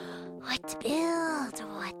What to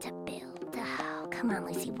build? Oh, come on,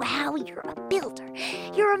 Lucy. Wow, you're a builder.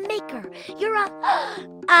 You're a maker.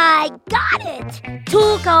 I got it!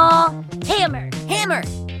 Tool call. Hammer.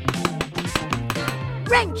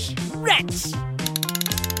 Wrench.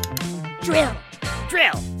 Drill.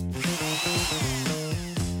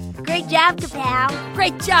 Great job, Kapow.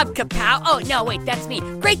 Great job, Kapow. Oh, no, wait, that's me.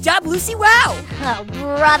 Great job, Lucy. Wow. Oh,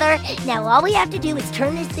 brother. Now all we have to do is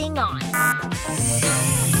turn this thing on.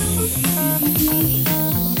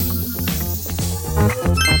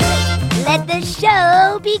 Let the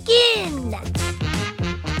show begin.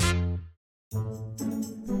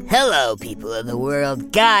 Hello, people of the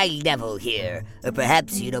world. Guy Neville here. Or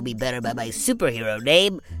perhaps you know me better by my superhero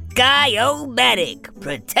name, Guy-O-Matic,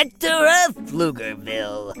 Protector of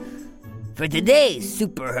Pflugerville. For today's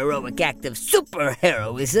super-heroic act of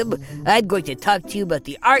superheroism, I'm going to talk to you about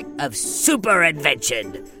the art of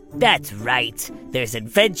super-invention. That's right. There's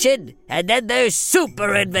invention, and then there's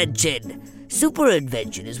super-invention.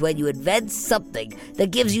 Super-invention is when you invent something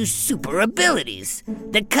that gives you super abilities.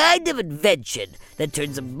 The kind of invention that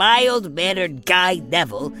turns a mild-mannered Guy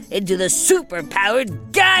Neville into the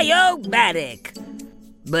super-powered Guy-O-Matic.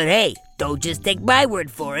 But hey, don't just take my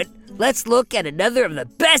word for it. Let's look at another of the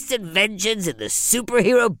best inventions in the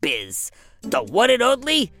superhero biz. The one and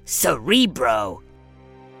only Cerebro.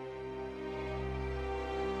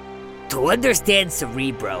 To understand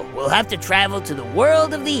Cerebro, we'll have to travel to the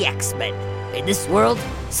world of the X-Men. In this world,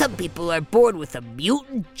 some people are born with a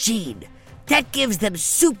mutant gene. That gives them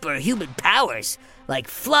superhuman powers, like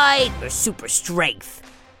flight or super strength.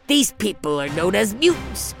 These people are known as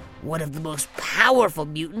mutants. One of the most powerful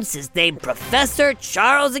mutants is named Professor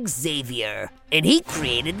Charles Xavier, and he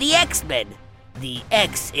created the X-Men. The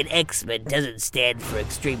X in X-Men doesn't stand for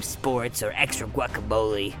extreme sports or extra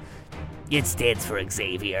guacamole. It stands for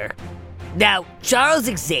Xavier. Now, Charles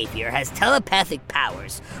Xavier has telepathic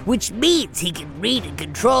powers, which means he can read and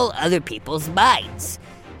control other people's minds.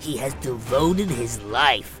 He has devoted his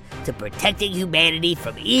life to protecting humanity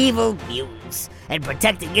from evil mutants and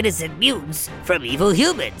protecting innocent mutants from evil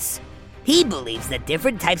humans. He believes that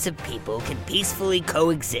different types of people can peacefully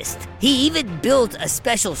coexist. He even built a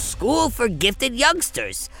special school for gifted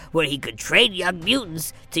youngsters, where he could train young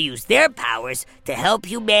mutants to use their powers to help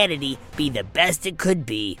humanity be the best it could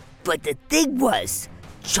be. But the thing was,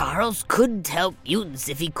 Charles couldn't help mutants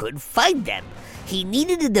if he couldn't find them. He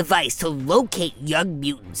needed a device to locate young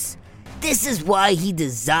mutants. This is why he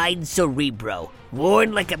designed Cerebro.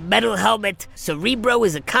 Worn like a metal helmet, Cerebro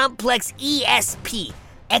is a complex ESP,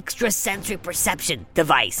 extrasensory perception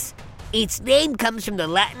device. Its name comes from the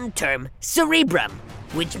Latin term cerebrum,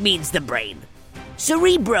 which means the brain.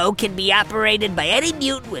 Cerebro can be operated by any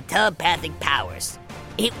mutant with telepathic powers.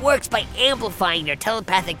 It works by amplifying their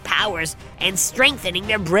telepathic powers and strengthening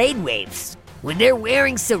their brainwaves. When they're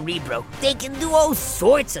wearing Cerebro, they can do all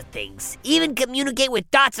sorts of things, even communicate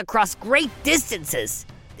with dots across great distances.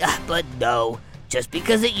 But no, just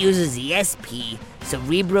because it uses ESP,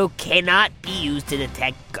 Cerebro cannot be used to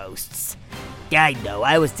detect ghosts. I know,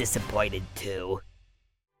 I was disappointed too.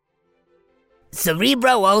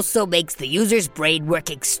 Cerebro also makes the user's brain work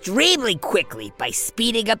extremely quickly by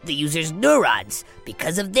speeding up the user's neurons.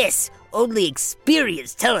 Because of this, only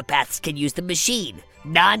experienced telepaths can use the machine.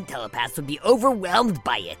 Non-telepaths would be overwhelmed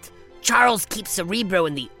by it. Charles keeps Cerebro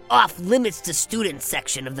in the off-limits-to-students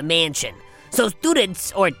section of the mansion, so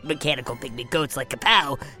students, or mechanical pygmy goats like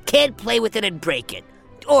Kapow, can't play with it and break it.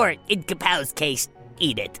 Or, in Kapow's case,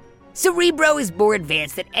 eat it. Cerebro is more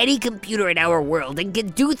advanced than any computer in our world and can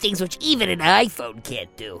do things which even an iPhone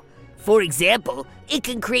can't do. For example, it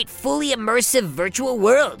can create fully immersive virtual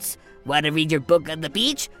worlds. Want to read your book on the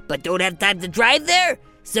beach, but don't have time to drive there?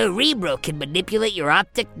 Cerebro can manipulate your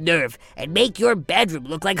optic nerve and make your bedroom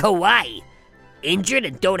look like Hawaii. Injured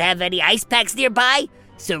and don't have any ice packs nearby?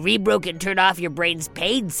 Cerebro can turn off your brain's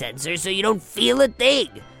pain sensor so you don't feel a thing.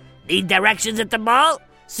 Need directions at the mall?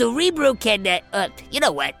 Cerebro can, you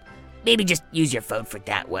know what? Maybe just use your phone for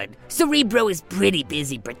that one. Cerebro is pretty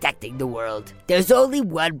busy protecting the world. There's only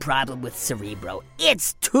one problem with Cerebro.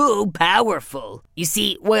 It's too powerful. You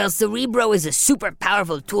see, while Cerebro is a super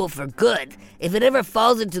powerful tool for good, if it ever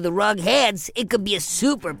falls into the wrong hands, it could be a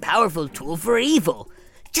super powerful tool for evil.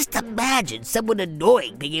 Just imagine someone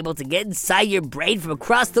annoying being able to get inside your brain from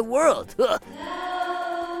across the world.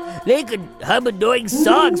 They could hum annoying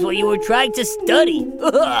songs while you were trying to study.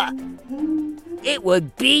 It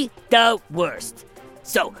would be the worst.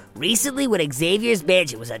 So, recently when Xavier's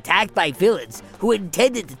mansion was attacked by villains who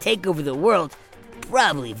intended to take over the world,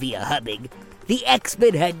 probably via humming, the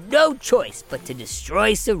X-Men had no choice but to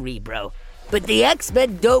destroy Cerebro. But the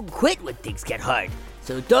X-Men don't quit when things get hard.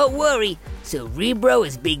 So don't worry, Cerebro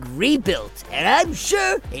is being rebuilt, and I'm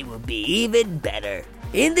sure it will be even better.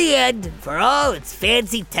 In the end, for all its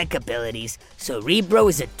fancy tech abilities, Cerebro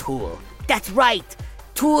is a tool. That's right!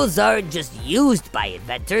 Tools aren't just used by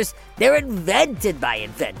inventors, they're invented by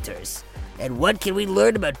inventors. And what can we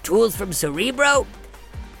learn about tools from Cerebro?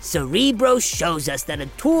 Cerebro shows us that a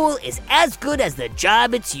tool is as good as the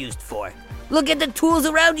job it's used for. Look at the tools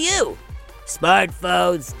around you.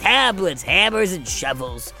 Smartphones, tablets, hammers, and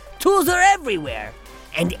shovels. Tools are everywhere.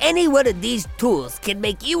 And any one of these tools can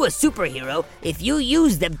make you a superhero if you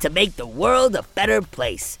use them to make the world a better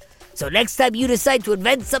place. So next time you decide to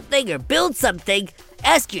invent something or build something,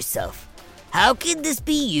 ask yourself, how can this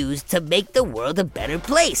be used to make the world a better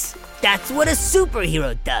place? That's what a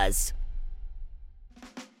superhero does.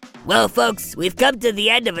 Well, folks, we've come to the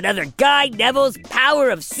end of another Guy Neville's Power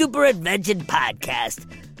of Super Invention podcast.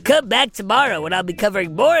 Come back tomorrow when I'll be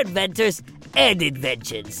covering more inventors and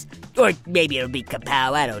inventions. Or maybe it'll be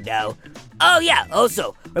kapow, I don't know. Oh yeah,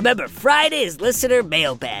 also, remember, Friday is Listener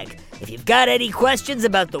Mailbag. If you've got any questions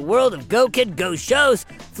about the world of Go Kid Go shows,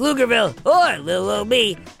 Pflugerville, or little old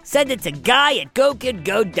me, send it to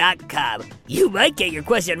guy@gokidgo.com. You might get your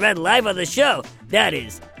question read live on the show. That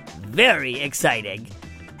is very exciting.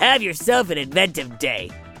 Have yourself an inventive day.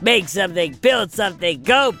 Make something, build something,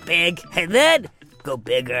 go big, and then go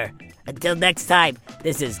bigger. Until next time,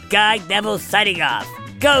 this is Guy Neville signing off.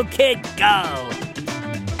 Go Kid Go!